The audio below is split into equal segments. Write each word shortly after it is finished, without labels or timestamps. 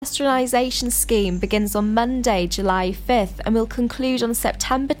pedestrianisation scheme begins on Monday, July 5th and will conclude on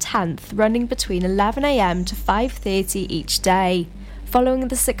September 10th, running between 11am to 5:30 each day. Following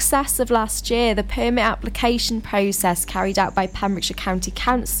the success of last year, the permit application process carried out by Pembrokeshire County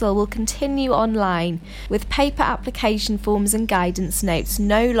Council will continue online, with paper application forms and guidance notes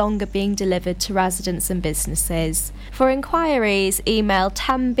no longer being delivered to residents and businesses. For inquiries, email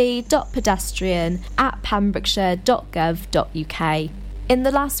temby.pedestrian@pembrokeshire.gov.uk. In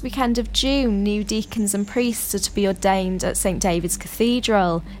the last weekend of June, new deacons and priests are to be ordained at St David's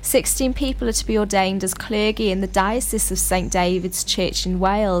Cathedral. 16 people are to be ordained as clergy in the Diocese of St David's Church in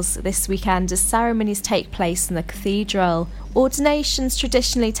Wales this weekend as ceremonies take place in the cathedral. Ordinations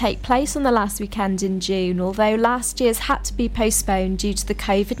traditionally take place on the last weekend in June, although last year's had to be postponed due to the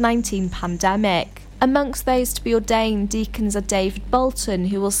COVID-19 pandemic. Amongst those to be ordained deacons are David Bolton,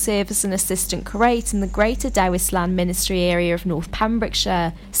 who will serve as an assistant curate in the Greater Dewisland Ministry area of North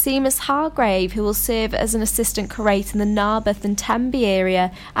Pembrokeshire, Seamus Hargrave, who will serve as an assistant curate in the Narberth and Tenby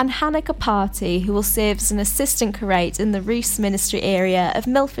area, and Hannah Caparty, who will serve as an assistant curate in the Roos Ministry area of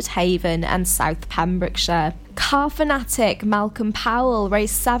Milford Haven and South Pembrokeshire. Car fanatic Malcolm Powell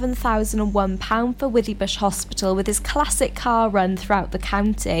raised £7,001 for Withybush Hospital with his classic car run throughout the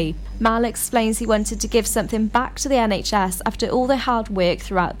county. Mal explains he wanted to give something back to the NHS after all their hard work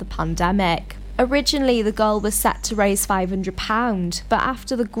throughout the pandemic. Originally, the goal was set to raise £500, but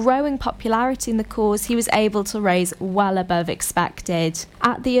after the growing popularity in the cause, he was able to raise well above expected.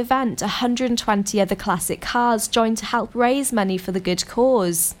 At the event, 120 other classic cars joined to help raise money for the good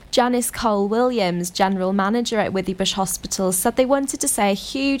cause. Janice Cole-Williams, General Manager at Withybush Hospital, said they wanted to say a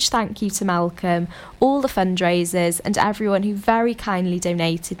huge thank you to Malcolm, all the fundraisers and everyone who very kindly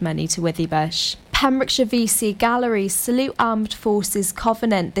donated money to Withybush. Pembrokeshire VC Galleries salute Armed Forces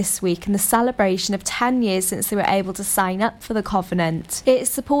Covenant this week in the celebration of 10 years since they were able to sign up for the Covenant. It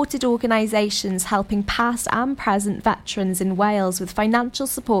supported organisations helping past and present veterans in Wales with financial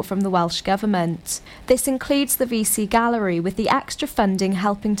support from the Welsh Government. This includes the VC Gallery, with the extra funding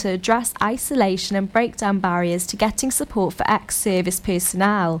helping to address isolation and break down barriers to getting support for ex-service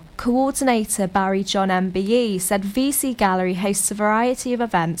personnel. Coordinator Barry John MBE said VC Gallery hosts a variety of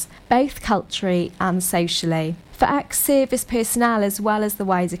events, both culturally and socially, for ex-service personnel as well as the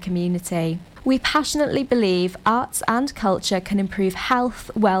wider community. We passionately believe arts and culture can improve health,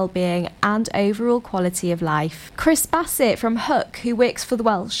 well-being and overall quality of life. Chris Bassett from Hook, who works for the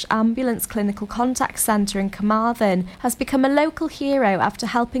Welsh Ambulance Clinical Contact Centre in Carmarthen, has become a local hero after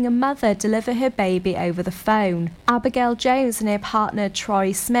helping a mother deliver her baby over the phone. Abigail Jones and her partner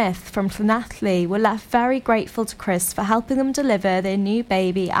Troy Smith from Llanelli were left very grateful to Chris for helping them deliver their new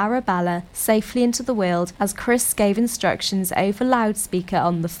baby Arabella safely into the world, as Chris gave instructions over loudspeaker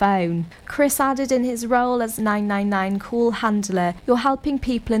on the phone. Chris added, in his role as 999 call handler, "You're helping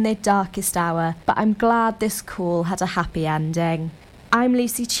people in their darkest hour, but I'm glad this call had a happy ending." I'm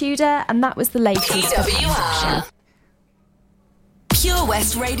Lucy Tudor, and that was the latest. PWR. Pure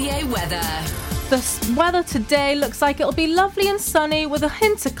West Radio weather. The weather today looks like it'll be lovely and sunny with a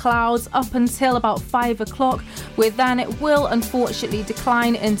hint of clouds up until about 5 o'clock, where then it will unfortunately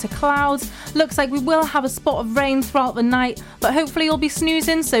decline into clouds. Looks like we will have a spot of rain throughout the night, but hopefully you'll be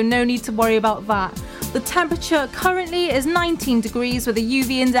snoozing, so no need to worry about that. The temperature currently is 19 degrees with a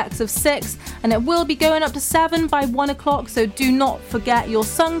UV index of 6, and it will be going up to 7 by 1 o'clock, so do not forget your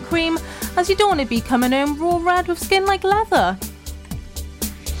sun cream, as you don't want to be coming home raw red with skin like leather.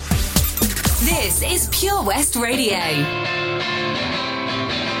 This is Pure West Radio.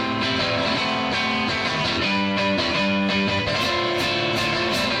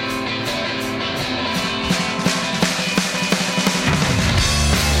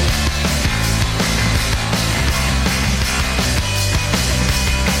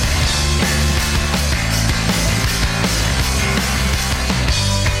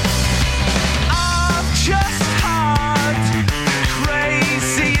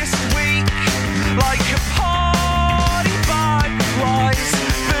 Like a party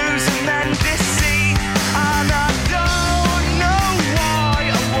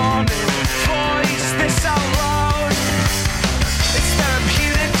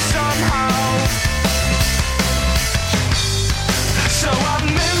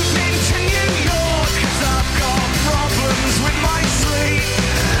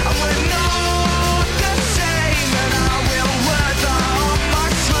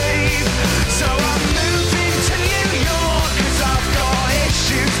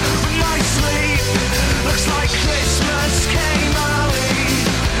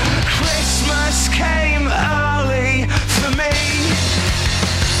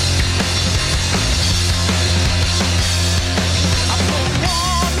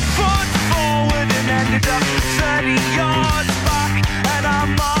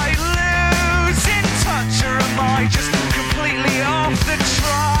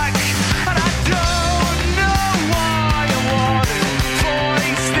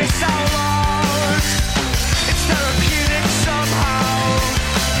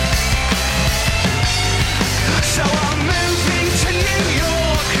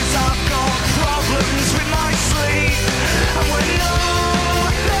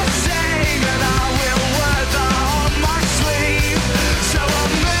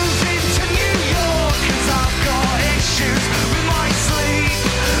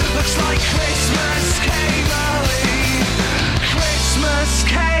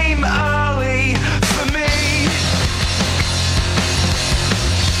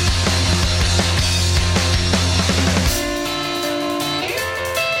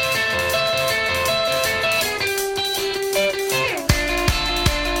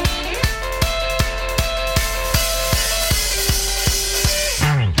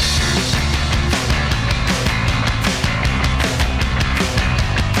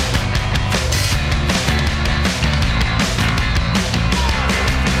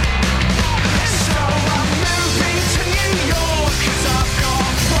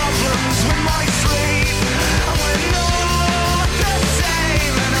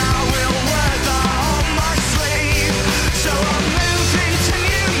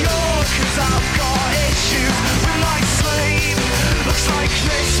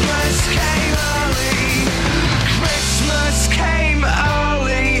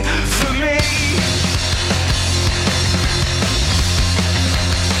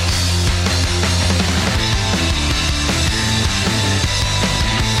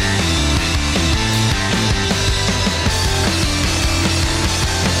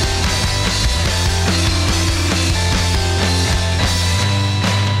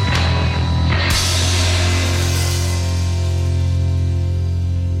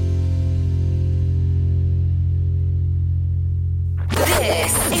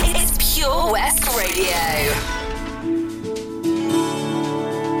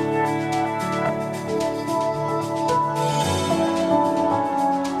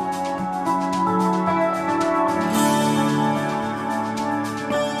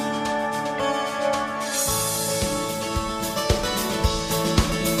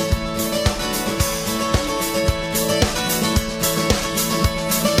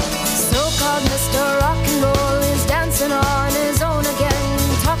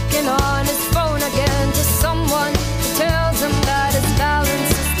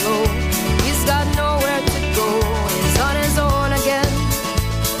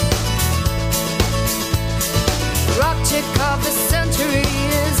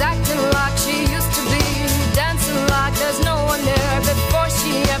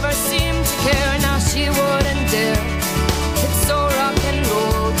she wouldn't dare. It's so rock and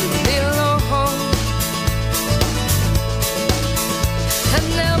roll to be alone. And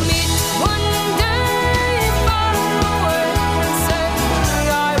they'll meet one day far away and say,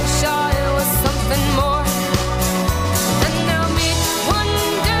 I wish I was something more. And they'll meet one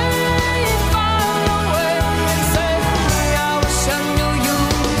day far away and say, I wish I knew you,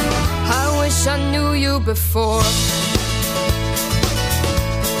 I wish I knew you before.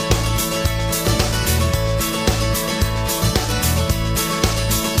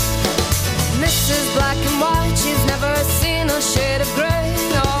 Mrs. Black and White, she's never seen a shade of grey.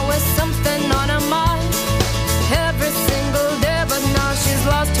 Always something on her mind every single day, but now she's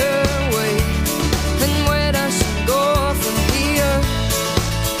lost her way. And where does she go from here?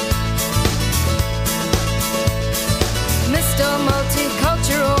 Mr.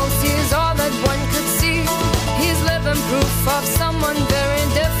 Multicultural sees all that one could see. He's living proof of someone very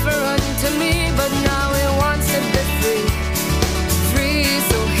different to me, but now he wants to be free, free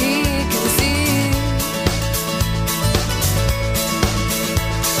so he can see.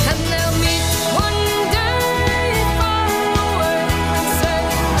 And they'll meet one day far away and say,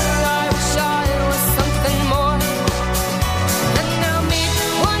 I wish I was something more. And they'll meet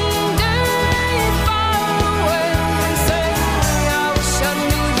one day far away and say, I wish I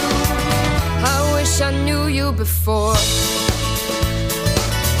knew you, I wish I knew you before.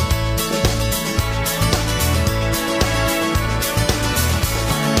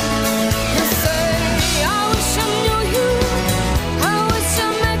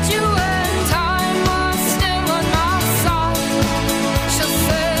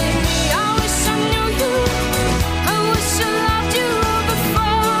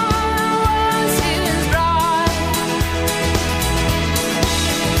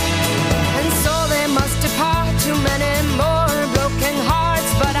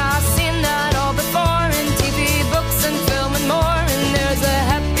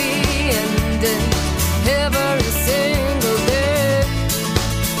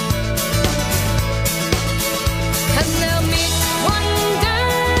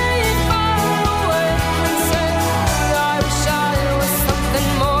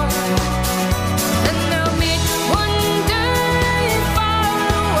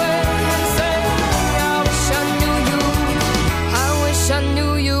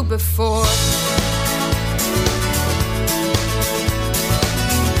 Before.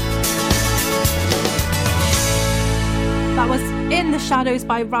 That was In the Shadows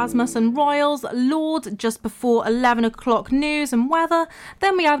by Rasmus and Royals, Lord, just before 11 o'clock news and weather.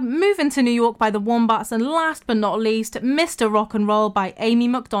 Then we had Moving to New York by the Wombats, and last but not least, Mr. Rock and Roll by Amy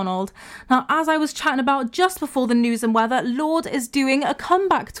McDonald. Now, as I was chatting about just before the news and weather, Lord is doing a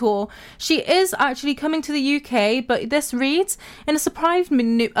comeback tour. She is actually coming to the UK, but this reads, in a surprise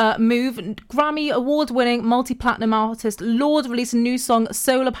move, Grammy award-winning multi-platinum artist Lord released a new song,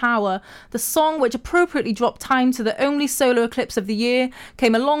 Solar Power. The song, which appropriately dropped time to the only solar eclipse of the year,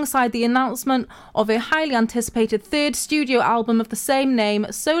 came alongside the announcement of a highly anticipated third studio album of the same name,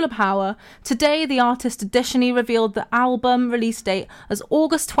 Solar Power. Today, the artist additionally revealed the album release date as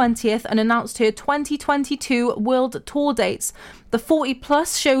August 20th and announced her 2022 world tour dates. The 40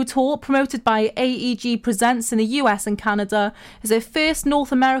 Plus show tour, promoted by AEG Presents in the US and Canada, is her first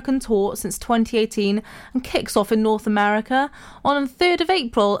North American tour since 2018 and kicks off in North America on the 3rd of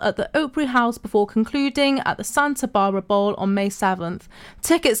April at the Opry House before concluding at the Santa Barbara Bowl on May 7th.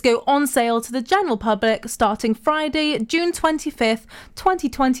 Tickets go on sale to the general public starting Friday, June 25th,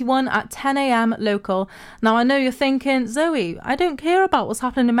 2021 at 10 a.m. local. Now, I know you're thinking, Zoe, I don't care about what's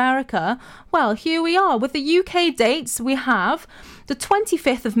happening in America. Well, here we are. With the UK dates, we have the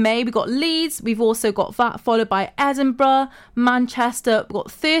 25th of May, we've got Leeds, we've also got that followed by Edinburgh, Manchester, we've got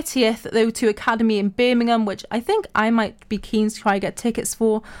 30th, the O2 Academy in Birmingham, which I think I might be keen to try and get tickets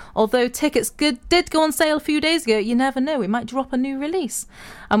for, although tickets did go on sale a few days ago. You never know, we might drop a new release.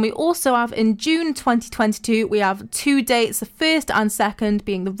 And we also have in June 2022, we have two dates, the 1st and 2nd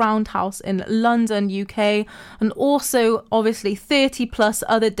being the Roundhouse in London, UK, and also obviously 30 plus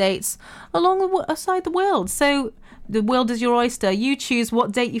other dates aside the world. So the world is your oyster. You choose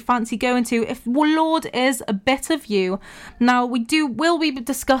what date you fancy going to if Lord is a bit of you. Now, will be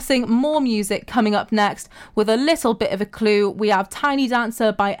discussing more music coming up next with a little bit of a clue. We have Tiny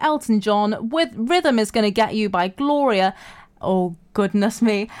Dancer by Elton John, with Rhythm Is Gonna Get You by Gloria, oh goodness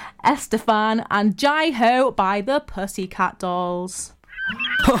me, Estefan, and Jai-Ho by the Pussycat Dolls.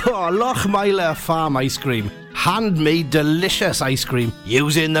 Oh, Lochmeyler Farm Ice Cream. Handmade delicious ice cream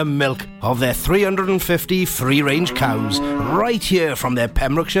using the milk of their 350 free-range cows right here from their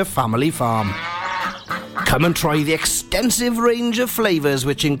Pembrokeshire family farm. Come and try the extensive range of flavours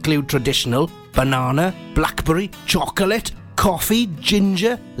which include traditional, banana, blackberry, chocolate, coffee,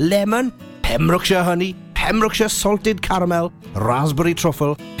 ginger, lemon, Pembrokeshire honey, Pembrokeshire salted caramel, raspberry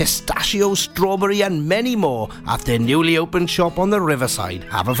truffle, pistachio, strawberry and many more at their newly opened shop on the Riverside,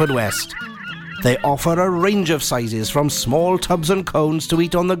 Haverfordwest. They offer a range of sizes from small tubs and cones to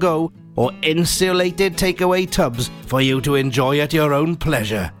eat on the go or insulated takeaway tubs for you to enjoy at your own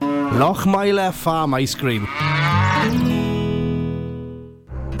pleasure. Lochmeyler Farm Ice Cream.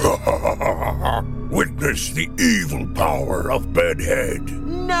 Witness the evil power of Bedhead.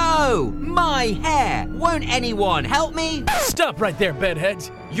 No! My hair! Won't anyone help me? Stop right there,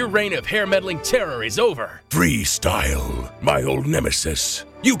 Bedheads. Your reign of hair-meddling terror is over. Freestyle, my old nemesis.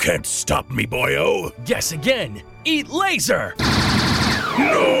 You can't stop me, boyo. Guess again. Eat laser!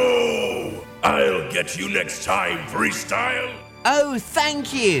 No! I'll get you next time, Freestyle. Oh,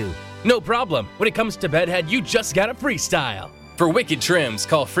 thank you! No problem. When it comes to Bedhead, you just gotta freestyle. For wicked trims,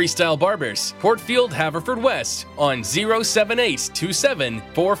 call Freestyle Barbers, Portfield, Haverfordwest, on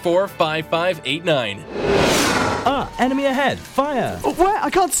 07827445589. Ah, enemy ahead. Fire. Oh, where? I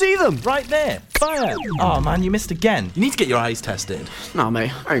can't see them. Right there. Fire. Oh, man, you missed again. You need to get your eyes tested. Nah,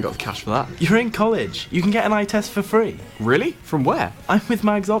 mate, I ain't got the cash for that. You're in college. You can get an eye test for free. Really? From where? I'm with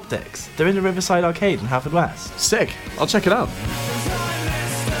Mags Optics. They're in the Riverside Arcade in Haverfordwest. Sick. I'll check it out.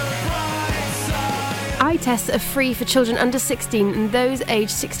 Eye tests are free for children under 16 and those aged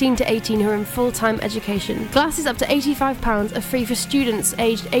 16 to 18 who are in full-time education. Glasses up to £85 are free for students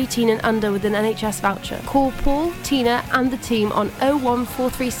aged 18 and under with an NHS voucher. Call Paul, Tina and the team on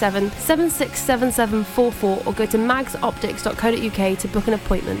 01437 767744 or go to magsoptics.co.uk to book an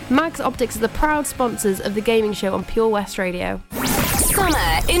appointment. Mags Optics are the proud sponsors of the gaming show on Pure West Radio.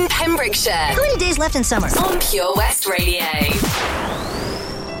 Summer in Pembrokeshire. How many days left in summer? On Pure West Radio.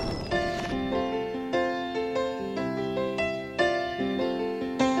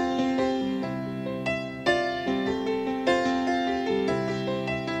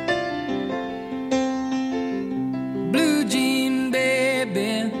 Blue jean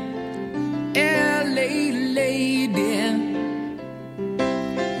baby, LA lady,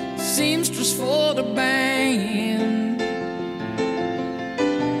 seamstress for the band,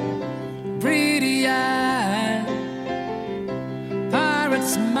 pretty eye, pirate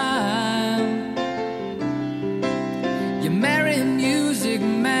smile, you marry a music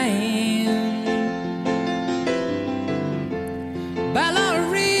man,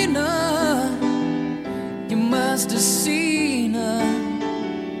 ballerina, you must have seen her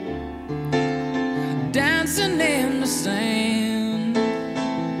dancing in the sand.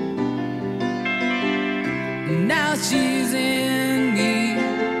 Now she's in me,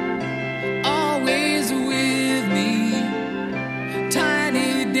 always with me,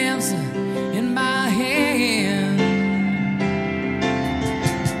 tiny dancer in my hand.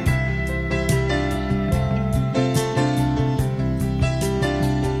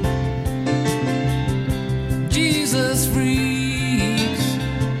 Jesus freaks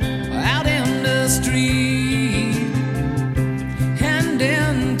out in the street,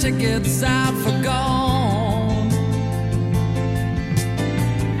 handing tickets out for gone,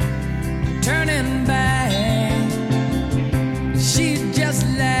 turning back, she just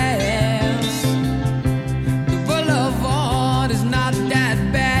laughs. The boulevard is not that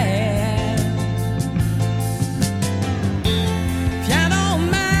bad. Piano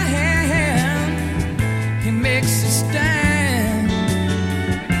man, he makes a stand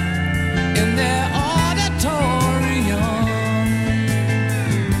in their auditorium,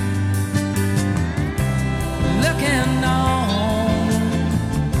 looking on.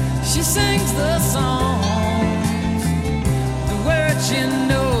 She sings the song.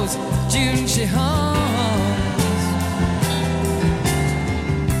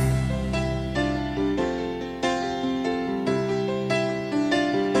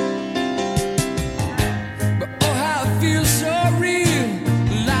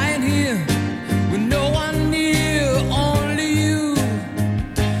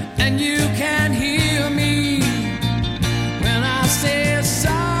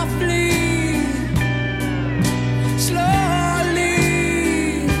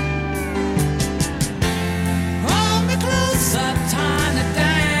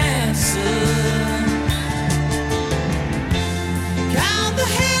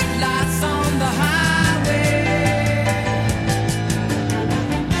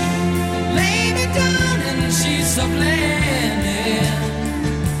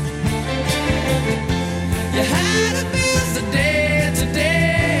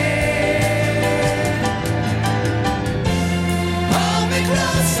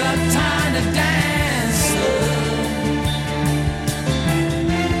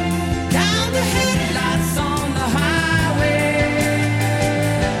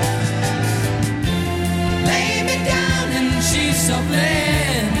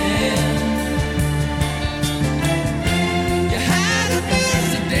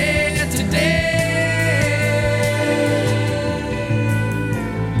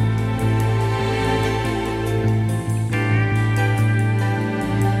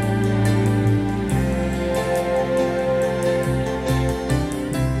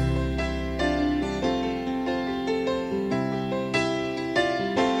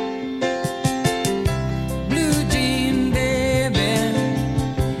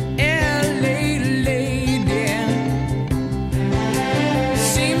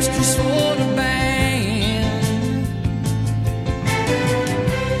 just for the band.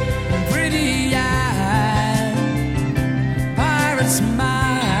 Pretty eyed pirate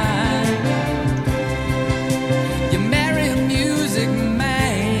smile. You marry a music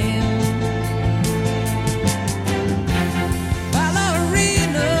man.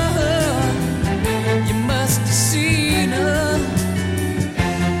 Ballerina, you must have seen her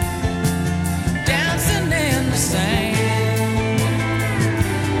dancing in the sand.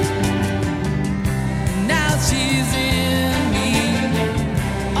 Now she's in me,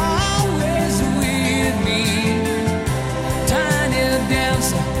 always with me. Tiny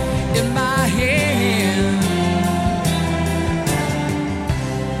dancer in my hand.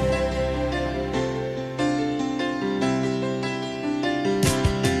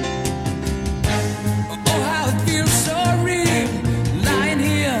 Oh, how it feels so real, lying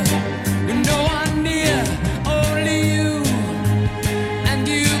here with no one near, only you, and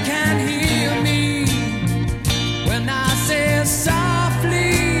you can hear me when I say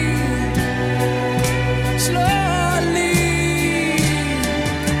softly, slowly.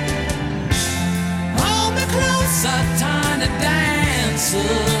 Hold me closer, tiny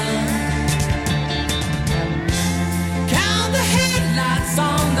dancer. Count the headlights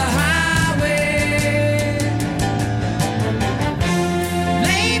on the highway.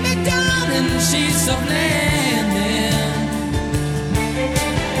 Lay me down in sheets of linen.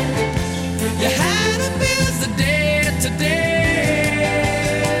 You had a busy day today.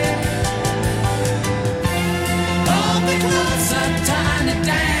 Hold me closer, tiny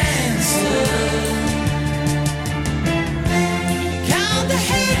dancer. Count the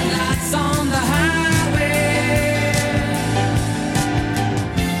headlights on the highway.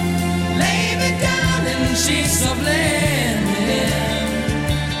 Lay me down in sheets of linen.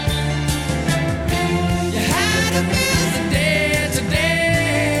 You had a busy day today.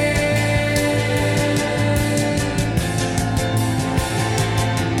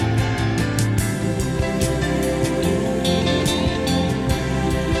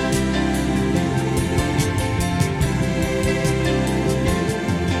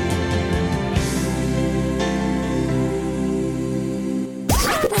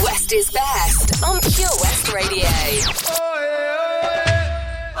 West is best on Pure West Radio.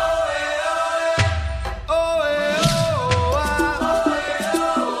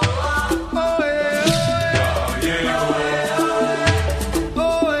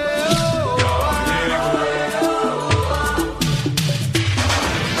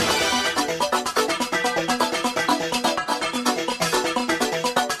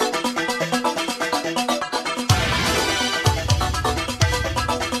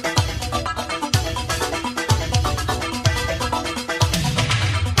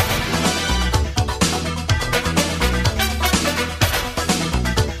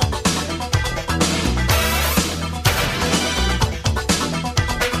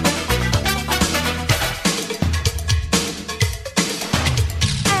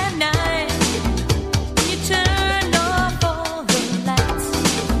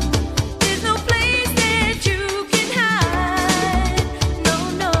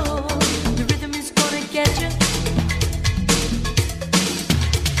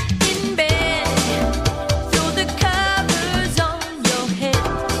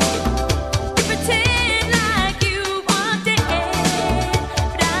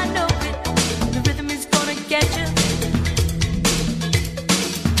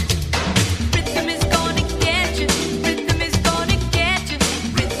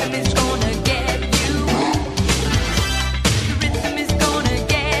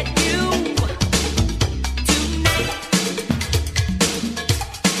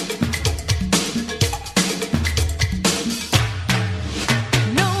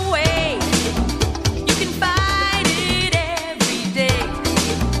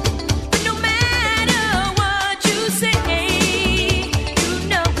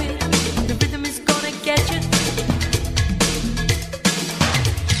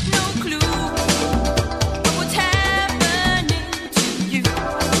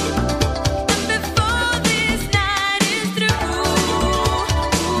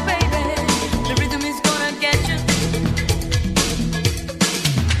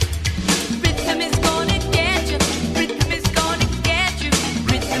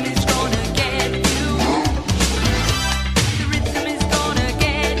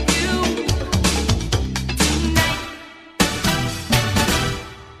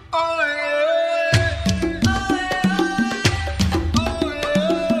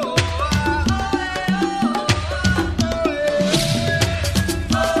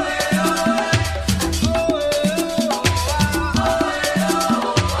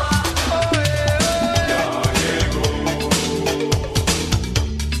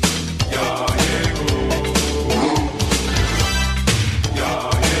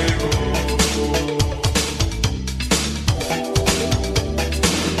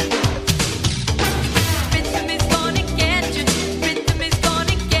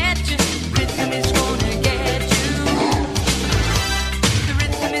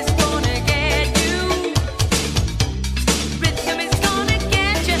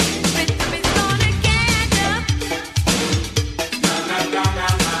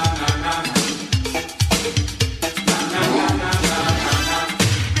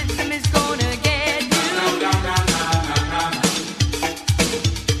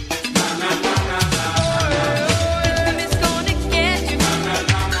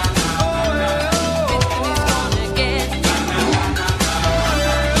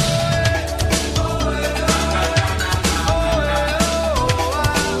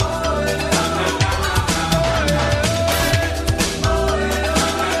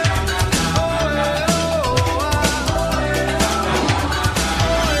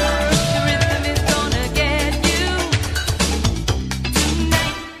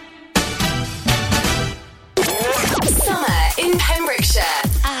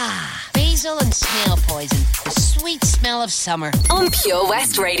 Diesel and snail poison. The sweet smell of summer. On Pure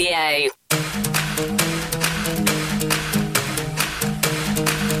West Radio.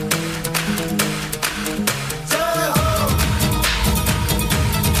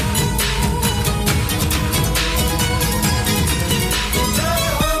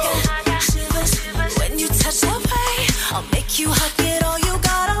 When you touch that way, I'll make you hot, get all you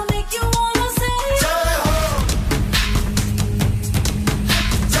got, I'll make you wanna say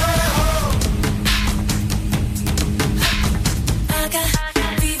I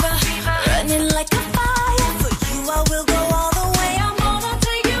got fever, running like a fire. For you I will go all the way, I'm gonna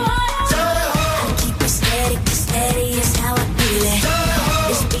take you higher. I keep it steady, 'cause steady is how I feel it.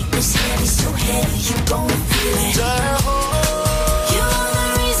 This beat is heavy, so heavy, you gon' feel it. You are the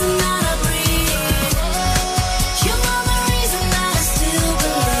reason that I breathe. You are the reason that I still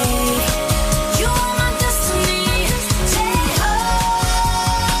believe. You are my destiny.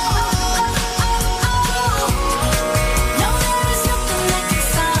 No, there is nothing that can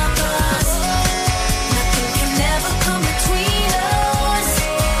stop us. Nothing can ever come between us.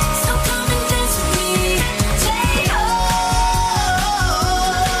 So come and dance with me.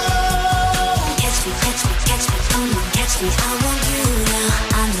 Catch me, catch me, catch me, come on, catch me. I want you now.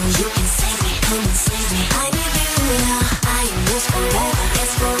 I know you can save me, come and save me. I need you now. I am yours forever,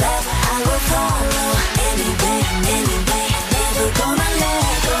 yes forever. I will follow anyway, anyway. Never gonna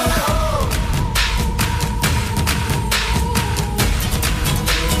let go.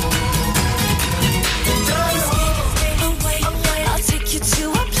 I'll take you to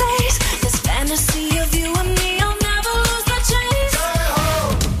a place. This fantasy of you and me, I'll never lose the chase.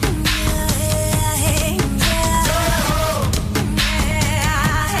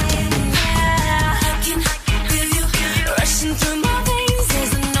 I can feel you rushing through my veins.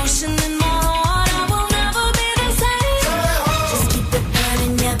 There's an ocean in my heart. I will never be the same. Just keep it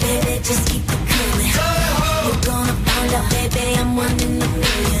burning, yeah, baby. Just keep it coming. You're gonna find out, baby, I'm one in a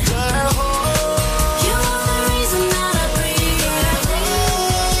million. You are the reason that I breathe.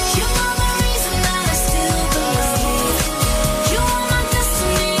 You are the reason that I still believe. You are my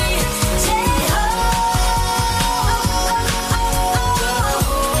destiny.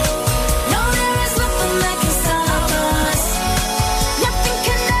 No, there is nothing that can stop us. Nothing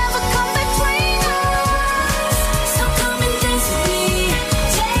can ever come between us. So come and dance with me.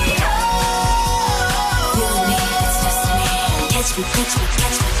 You and me, it's destiny. Catch me, catch me,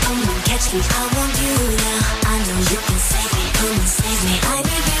 catch me, come on, catch me. I want you now. I know you can save me, come and save me. I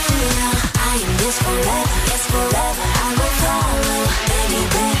need you now. I am yours forever, yes forever. I will follow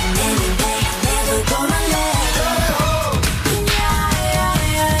anyway, anyway. Never gonna let go.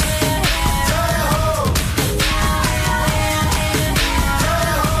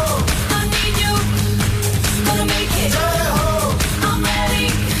 I need you, gonna make it. I'm ready,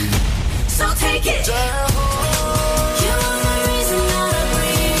 so take it. You are the reason that I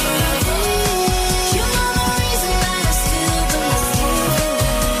breathe. You are the reason that I still believe.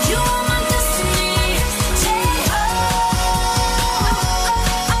 You are my destiny.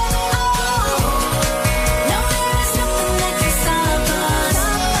 No, there is nothing that can stop us.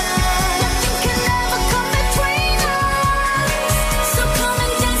 Nothing can ever come between us. So come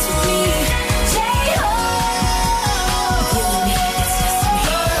and dance with me. You and me, it's destiny.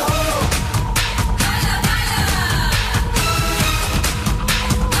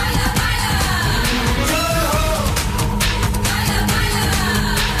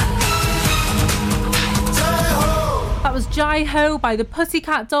 That was Jai Ho by the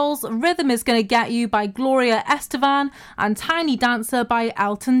Pussycat Dolls, Rhythm Is Gonna Get You by Gloria Estefan, and Tiny Dancer by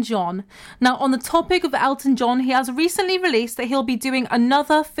Elton John. Now, on the topic of Elton John, he has recently released that he'll be doing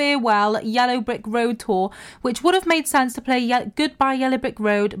another farewell Yellow Brick Road tour, which would have made sense to play Goodbye Yellow Brick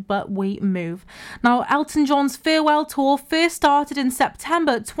Road, but we move. Now, Elton John's farewell tour first started in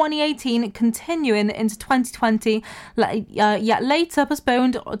September 2018, continuing into 2020, yet later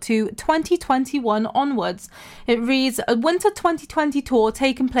postponed to 2021 onwards. It reads, a winter 2020 tour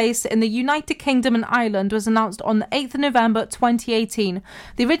taking place in the United Kingdom and Ireland was announced on the 8th of November 2018.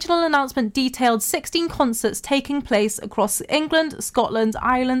 The original announcement detailed 16 concerts taking place across England, Scotland,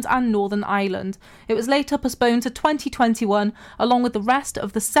 Ireland and Northern Ireland. It was later postponed to 2021 along with the rest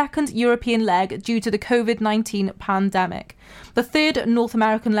of the second European leg due to the COVID-19 pandemic. The third North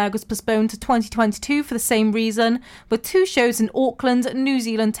American leg was postponed to 2022 for the same reason, with 2 shows in Auckland, New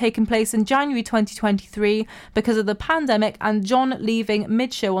Zealand taking place in January 2023 because of the pandemic pandemic and John leaving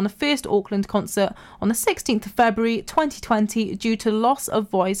mid-show on the first Auckland concert on the 16th of February 2020 due to loss of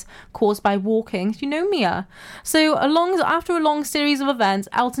voice caused by walking. You know, Mia. So after a long series of events,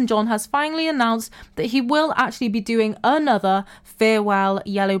 Elton John has finally announced that he will actually be doing another farewell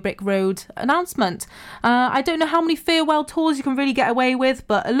Yellow Brick Road announcement. I don't know how many farewell tours you can really get away with,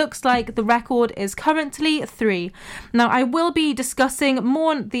 but it looks like the record is currently 3. Now, I will be discussing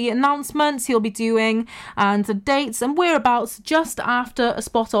more the announcements he'll be doing and the dates and whereabouts just after a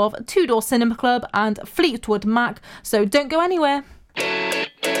spot of Two Door Cinema Club and Fleetwood Mac, so don't go anywhere.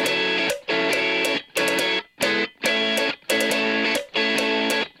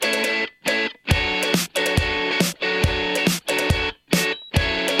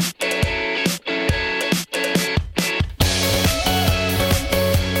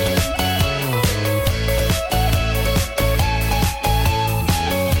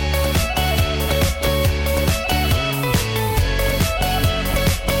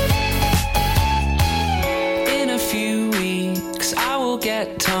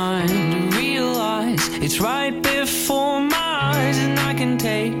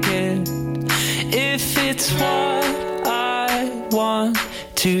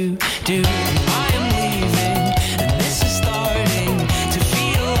 To do. I am leaving, and this is starting to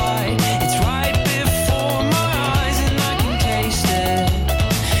feel like it's right before my eyes, and I can taste it.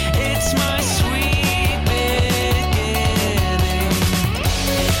 It's my sweet beginning,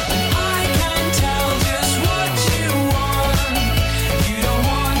 and I can tell just what you want. You don't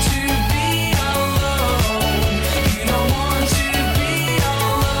want to be alone. You don't want to be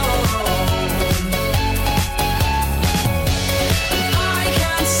alone.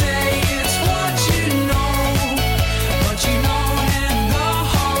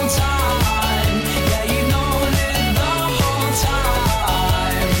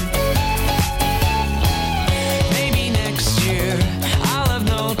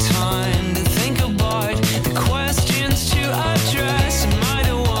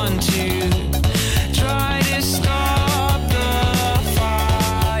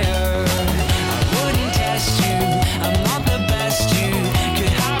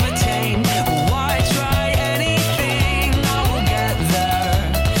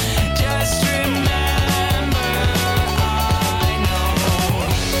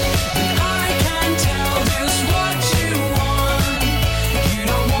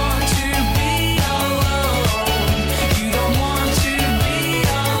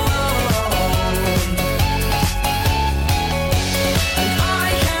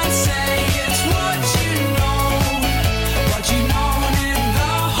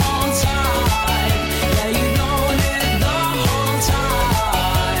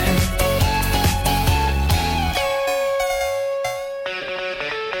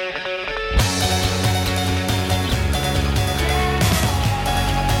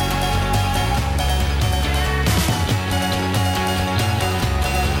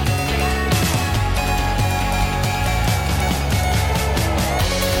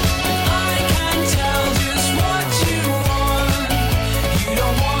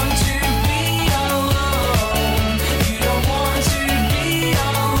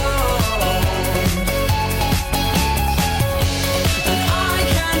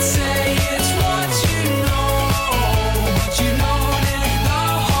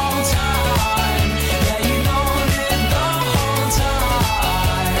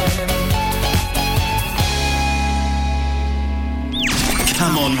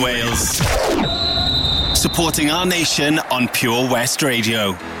 Wales. Supporting our nation on Pure West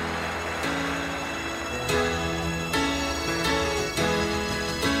Radio.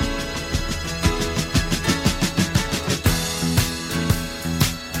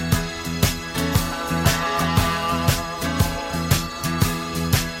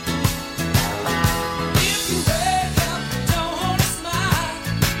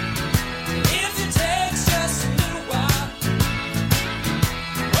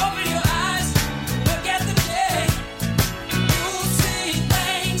 Open your eyes, look at the day. You'll see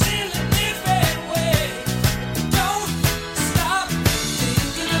things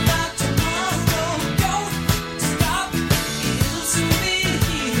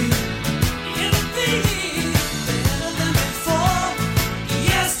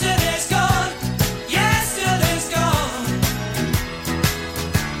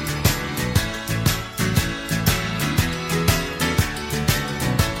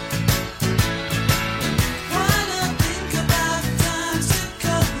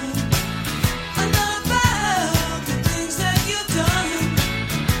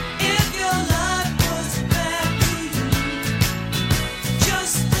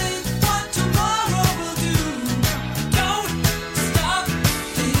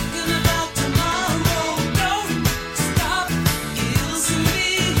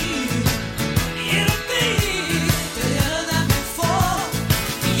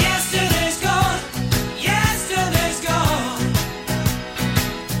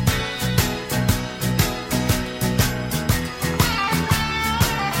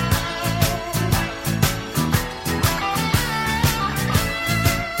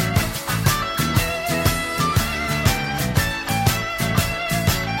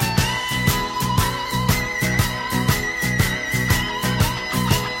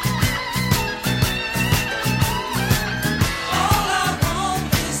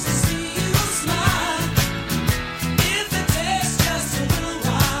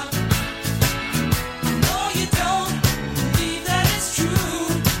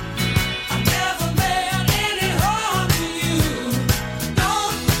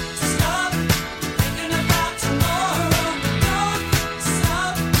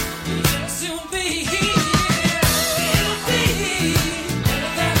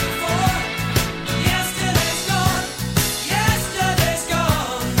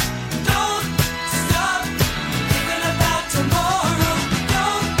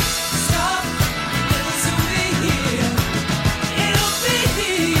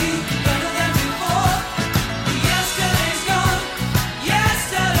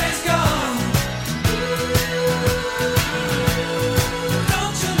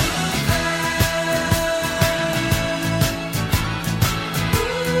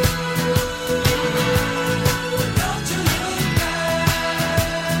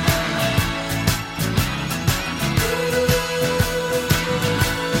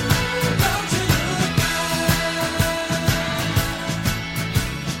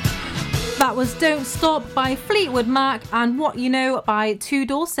Don't Stop by Fleetwood Mac and What You Know by Two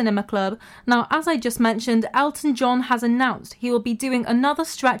Door Cinema Club. Now, as I just mentioned, Elton John has announced he will be doing another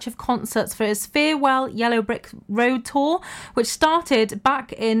stretch of concerts for his Farewell Yellow Brick Road tour, which started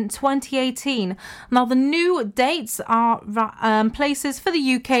back in 2018. Now, the new dates are places for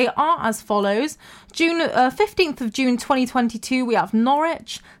the UK are as follows. 15th of June 2022 we have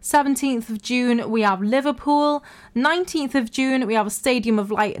Norwich, 17th of June we have Liverpool, 19th of June we have a Stadium of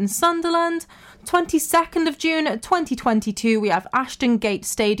Light in Sunderland, 22nd of June 2022 we have Ashton Gate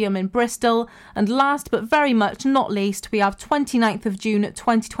Stadium in Bristol, and last but very much not least we have 29th of June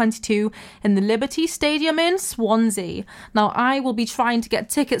 2022 in the Liberty Stadium in Swansea. Now I will be trying to get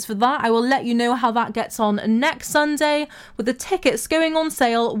tickets for that. I will let you know how that gets on next Sunday, with the tickets going on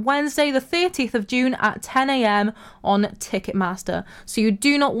sale Wednesday the 30th of June at 10 a.m. on Ticketmaster. So you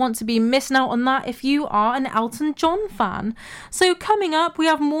do not want to be missing out on that if you are an Elton John fan. So coming up we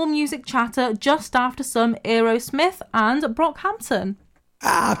have more music chatter just after some Aerosmith and Brockhampton.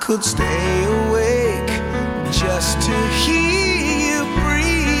 I could stay awake just to hear you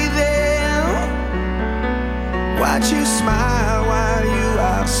breathing, watch you smile while you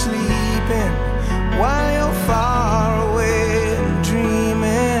are sleeping, while you're far away and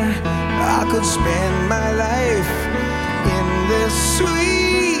dreaming. I could spend my life in this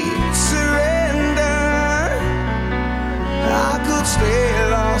sweet surrender. I could stay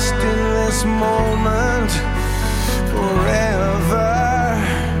lost in this moment forever.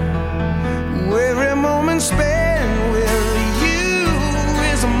 Every moment spent with you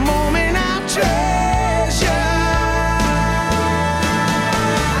is a moment I treasure.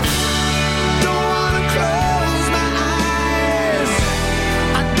 Don't wanna close my eyes,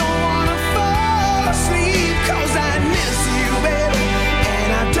 I don't wanna fall asleep, 'cause I miss you, baby, and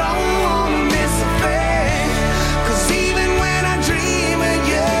I don't wanna miss a thing. 'Cause even when I dream of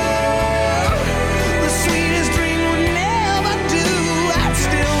you, the sweetest dream will never do.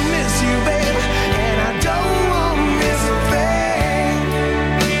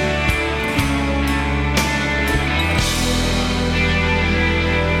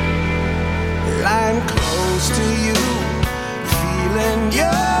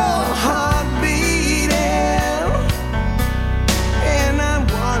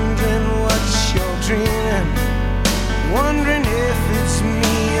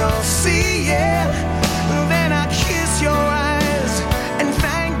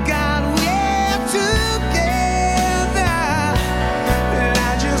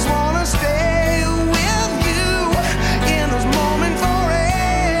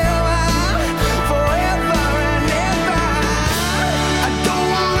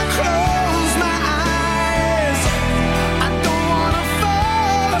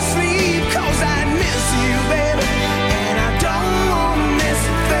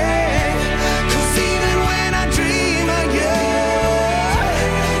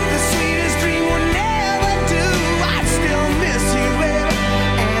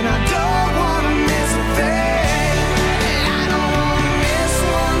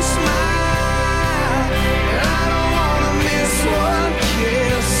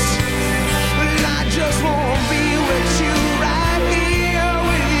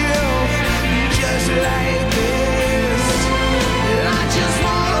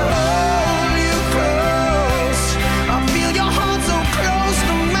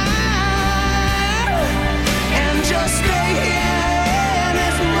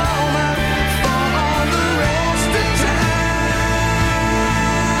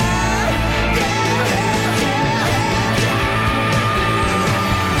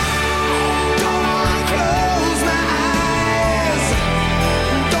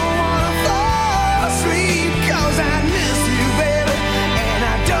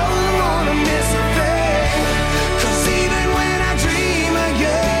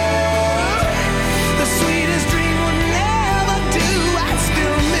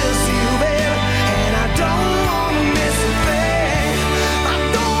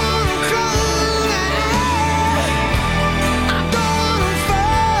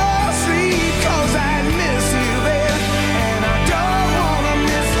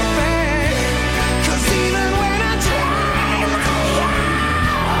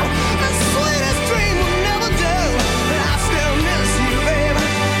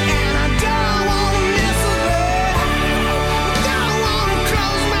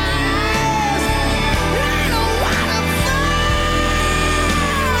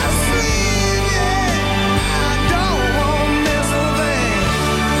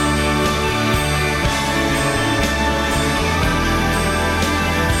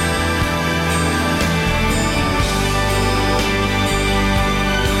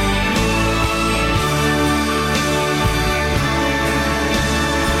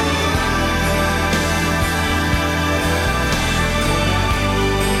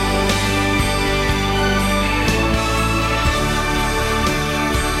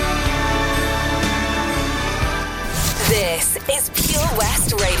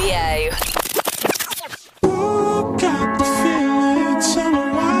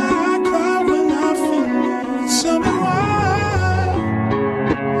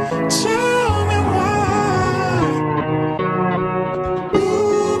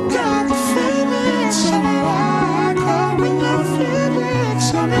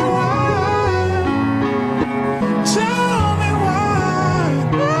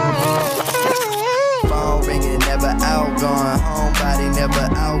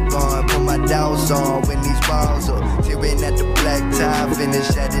 outgone. Put my doubts on when these balls up. Tearing at the black tie, finish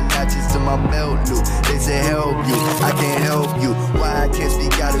adding notches to my belt loop. They say help you, I can't help you. Why I can't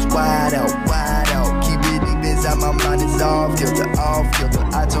speak out is wide out, wide out. Keep it deep inside my mind, it's off kilter, off kilter.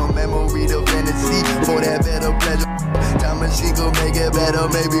 I told memory to fantasy for that better pleasure. Time machine gon' make it better,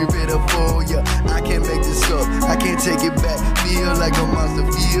 maybe pitiful, yeah. I can't make this up, I can't take it back. Feel like a monster,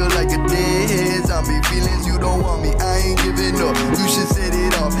 feel like a dead zombie. Feelings you don't want me, I ain't giving up. You should set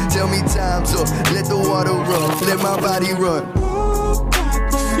it off, tell me time's up. Let the water run, let my body run. Ooh,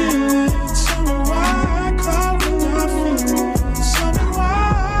 got the feeling, tell me why I cry when I feel it. Tell me why,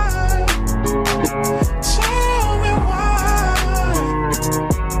 tell me why.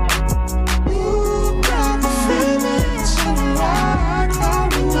 Ooh, got the feeling, tell me why I cry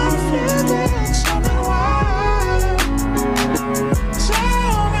when I feel it. Tell me why,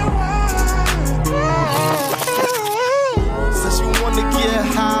 tell me why. Since you wanna get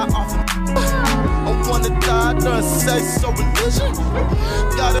high off I wanna die, done sex or religion.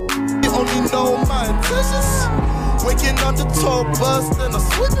 Gotta only know my intentions. Waking on the tour bus, then I'm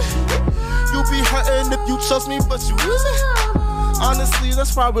sweeping. You be hurting if you trust me, but you isn't. Honestly,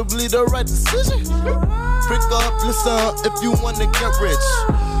 that's probably the right decision. Pick up, listen, if you wanna get rich.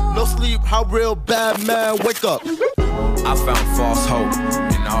 No sleep, how real bad man wake up. I found false hope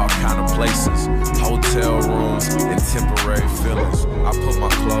in all kind of places. Hotel rooms and temporary feelings. I put my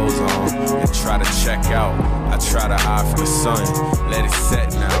clothes on and try to check out. I try to hide from the sun, let it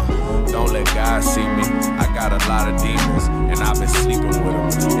set now. Don't let God see me. I got a lot of demons and I've been sleeping with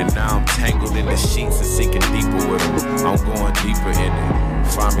them. And now I'm tangled in the sheets and sinking deeper with them. I'm going deeper in it,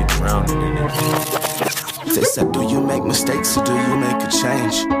 find me drowning in it. They said, do you make mistakes or do you make a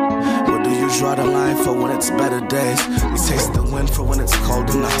change? Or do you draw the line for when it's better days? We taste the wind for when it's cold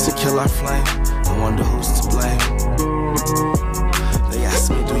enough to kill our flame. I wonder who's to blame. They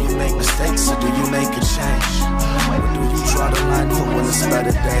ask me, do you make mistakes or do you make a change? Or do you draw the line for when it's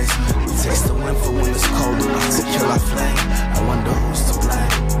better days? We taste the wind for when it's cold enough to kill our flame. I wonder who's to blame.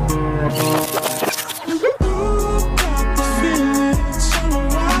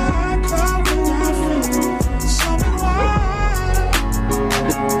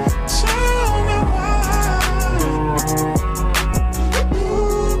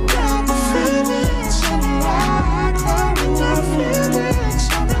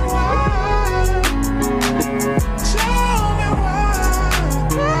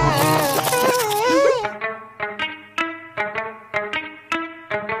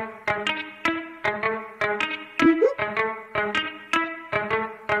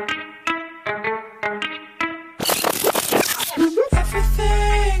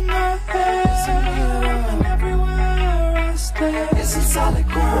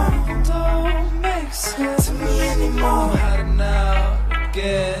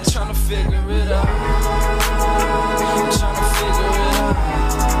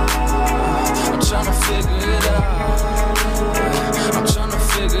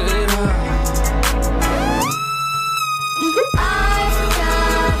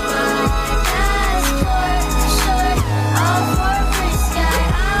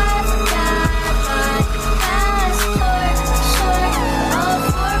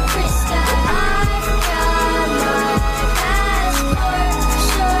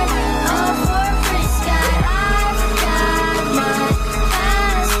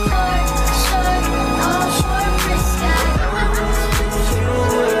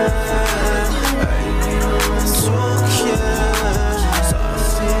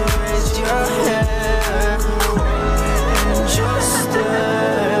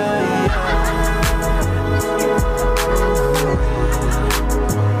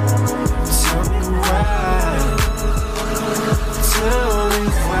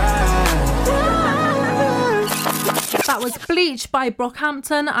 By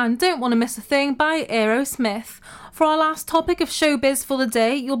Brockhampton and Don't Want to Miss a Thing by Aerosmith. For our last topic of showbiz for the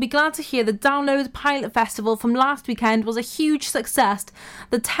day, you'll be glad to hear the Download Pilot Festival from last weekend was a huge success.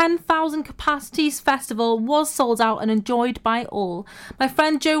 The 10,000 capacities festival was sold out and enjoyed by all. My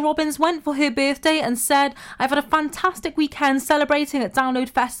friend Jo Robbins went for her birthday and said, I've had a fantastic weekend celebrating at Download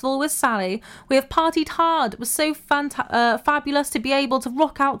Festival with Sally. We have partied hard. It was so fabulous to be able to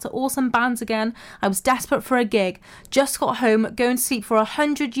rock out to awesome bands again. I was desperate for a gig. Just got home, going to sleep for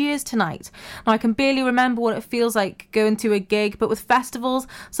 100 years tonight. Now I can barely remember what it feels like going to a gig, but with festivals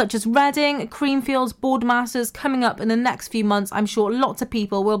such as Reading, Creamfields, Boardmasters coming up in the next few months, I'm sure lots of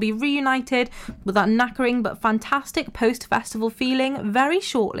people will be reunited with that knackering but fantastic post-festival feeling very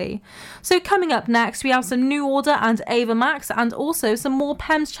shortly. So coming up next, we have some New Order and Ava Max and also some more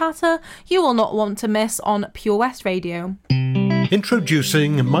Pems chatter you will not want to miss on Pure West Radio.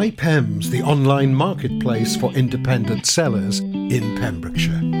 Introducing MyPems, the online marketplace for independent sellers in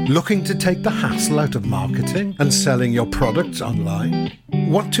Pembrokeshire. Looking to take the hassle out of marketing and selling your products online?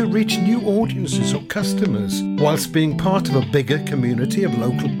 Want to reach new audiences or customers whilst being part of a bigger community of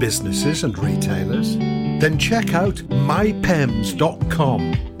local businesses and retailers? Then check out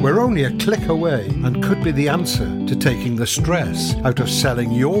mypems.com. We're only a click away and could be the answer to taking the stress out of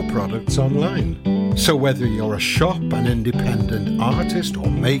selling your products online. So whether you're a shop, an independent artist or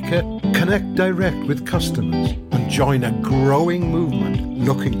maker, connect direct with customers and join a growing movement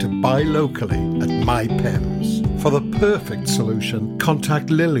looking to buy locally at MyPems. For the perfect solution, contact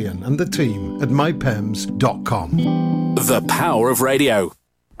Lillian and the team at mypems.com. The power of radio.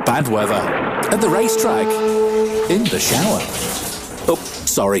 Bad weather. At the racetrack. In the shower. Oh,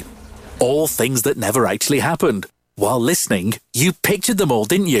 sorry. All things that never actually happened. While listening, you pictured them all,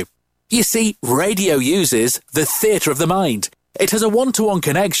 didn't you? You see, radio uses the theatre of the mind. It has a one-to-one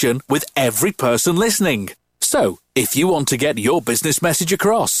connection with every person listening. So, if you want to get your business message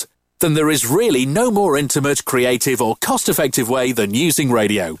across, then there is really no more intimate, creative or cost-effective way than using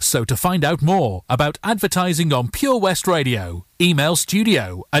radio. So to find out more about advertising on Pure West Radio, email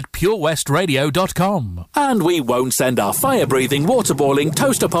studio@purewestradio.com. And we won't send our fire-breathing, water-boiling,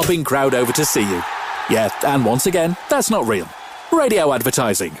 toaster-popping crowd over to see you. Yeah, and once again, that's not real. Radio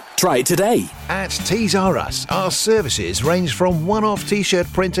advertising. Try it today. At Tees R Us, our services range from one-off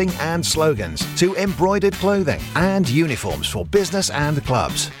t-shirt printing and slogans to embroidered clothing and uniforms for business and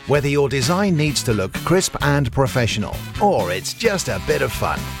clubs. Whether your design needs to look crisp and professional or it's just a bit of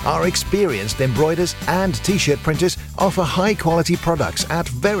fun, our experienced embroiders and t-shirt printers offer high-quality products at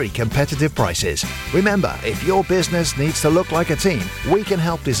very competitive prices. Remember, if your business needs to look like a team, we can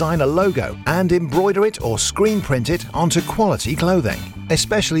help design a logo and embroider it or screen print it onto quality clothing,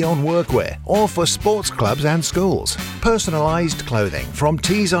 especially on workwear or for sports clubs and schools. Personalised clothing from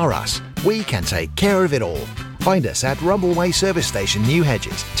Tees R Us. We can take care of it all. Find us at Rumbleway Service Station, New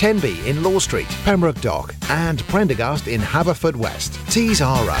Hedges, 10B in Law Street, Pembroke Dock and Prendergast in Haverfordwest. Tees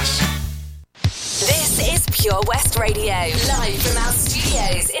R Us. This is Pure West Radio, live from our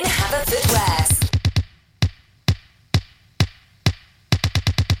studios in Haverfordwest.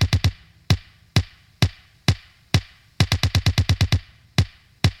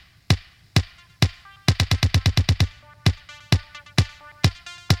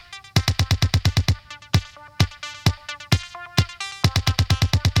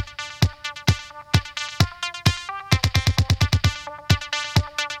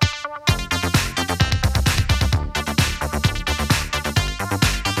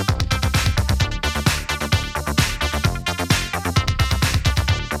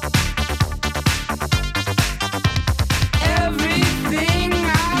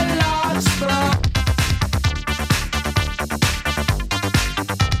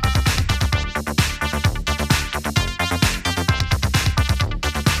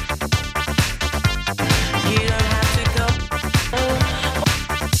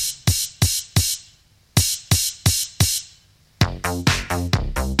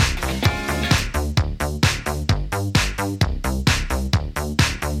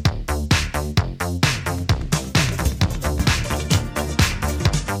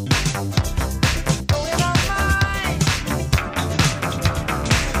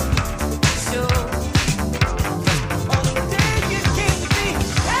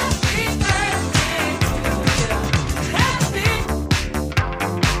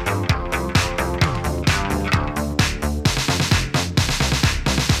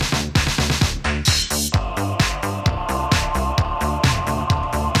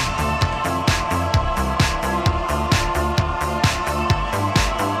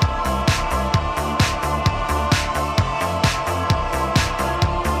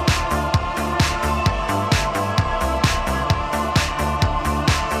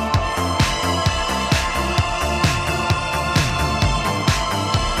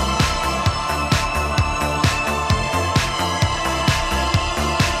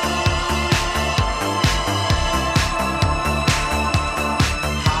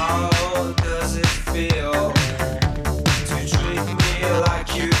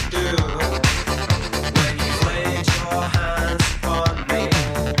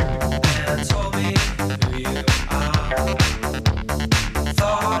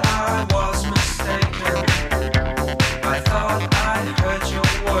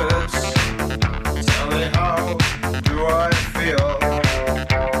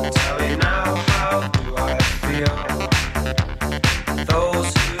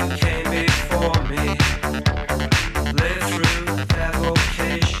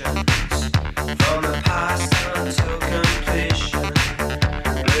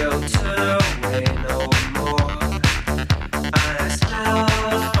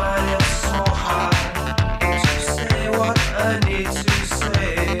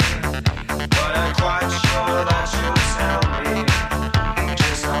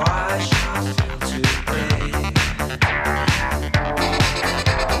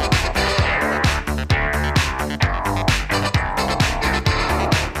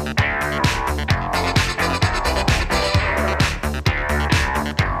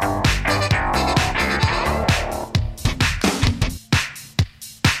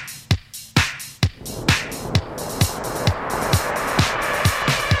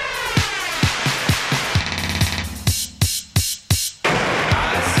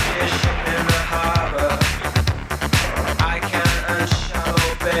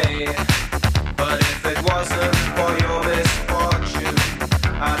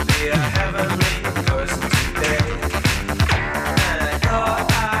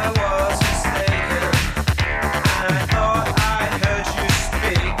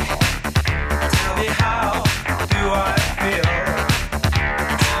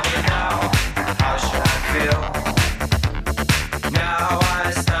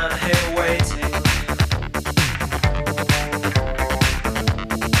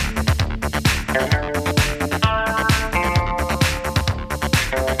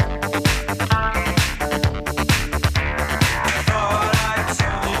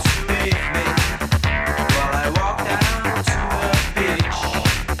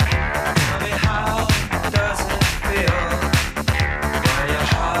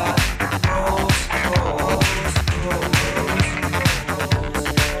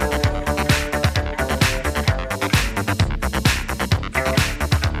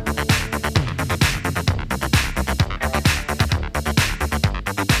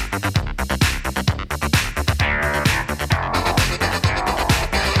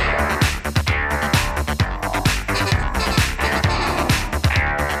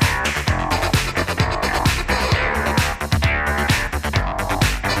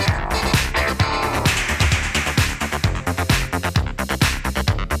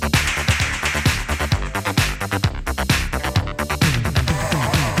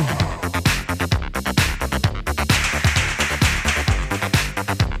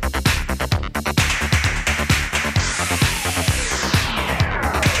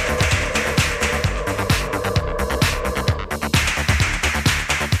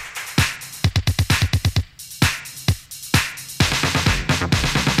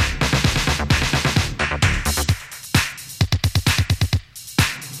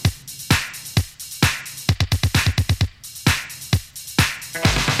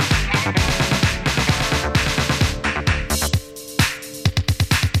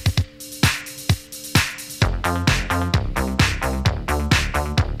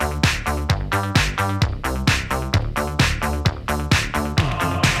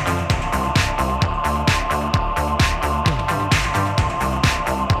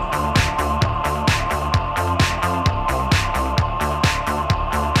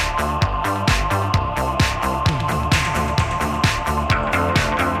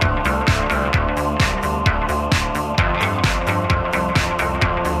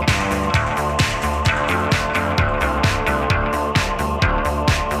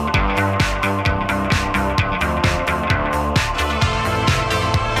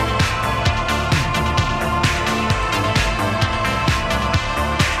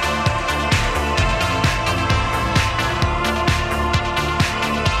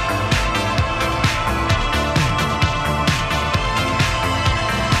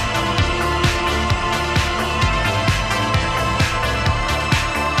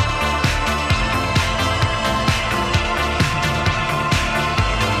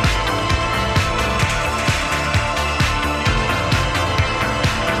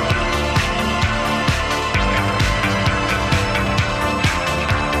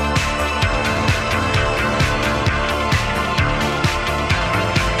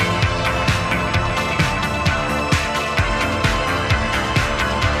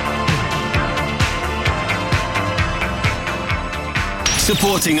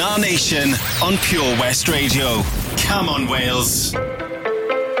 Supporting our nation on Pure West Radio. Come on, Wales.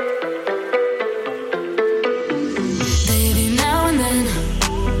 Baby, now and then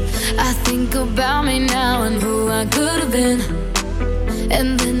I think about me now and who I could have been.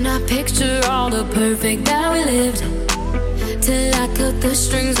 And then I picture all the perfect that we lived, till I cut the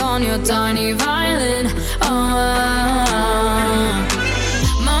strings on your tiny violin.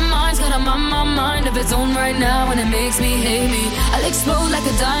 My mind's got a mind of its own right now, and it makes me hate me. I'll explode like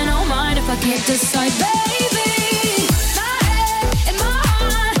a dynamite if I can't decide, baby. My head and my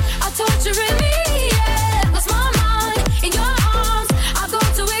heart are torturing me, yeah. Lost my mind in your arms, I go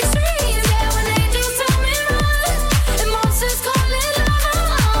to extremes, yeah. When angels tell me run, and monsters call it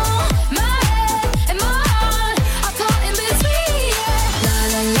love. My head and my heart are caught in between, yeah. La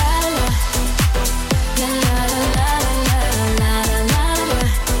la la la, la la la la la la la la.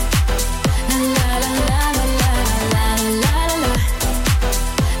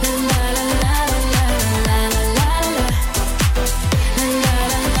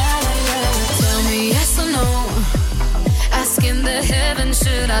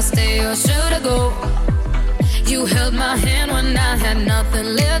 Should I stay or should I go? You held my hand when I had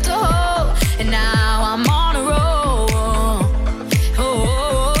nothing left to hold, and now I'm on a roll.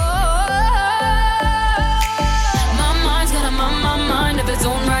 My mind's got a mind of its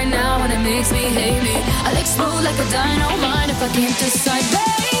own right now, and it makes me hate me. I'll explode like a dynamite if I can't decide,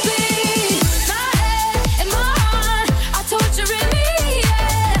 baby. My head and my heart are torturing me,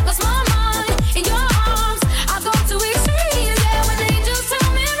 yeah. Lost my mind in your arms, I go to extremes, yeah. When angels tell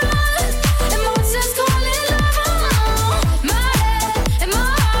me run, and monsters call it love. My head and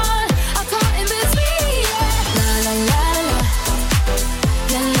my heart are caught in between, yeah. La la la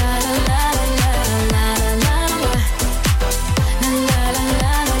la, la la la la la la la.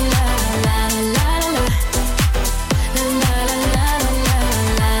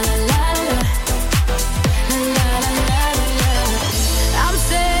 I'm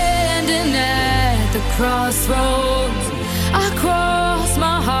standing at the crossroads. I cross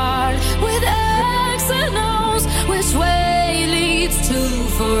my heart with X and O's. Which way leads to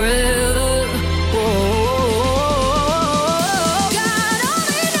forever? God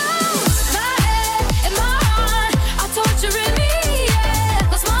only knows. My head and my heart are torturing me,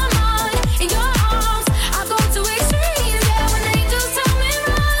 yeah. Lost my mind in your arms, I go to extremes, yeah. When angels tell me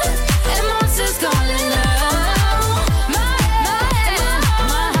run, and monsters call it love. My head and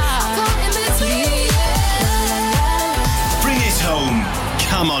my heart are caught in between, yeah. Bring it home.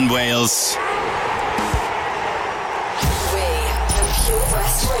 Come on, Wales. We are Pure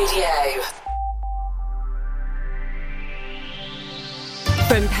West Radio.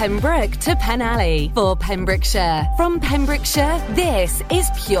 From Pembroke to Penally for Pembrokeshire. From Pembrokeshire, this is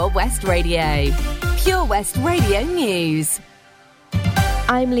Pure West Radio. Pure West Radio News.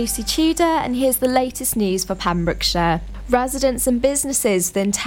 I'm Lucy Tudor, and here's the latest news for Pembrokeshire. Residents and businesses within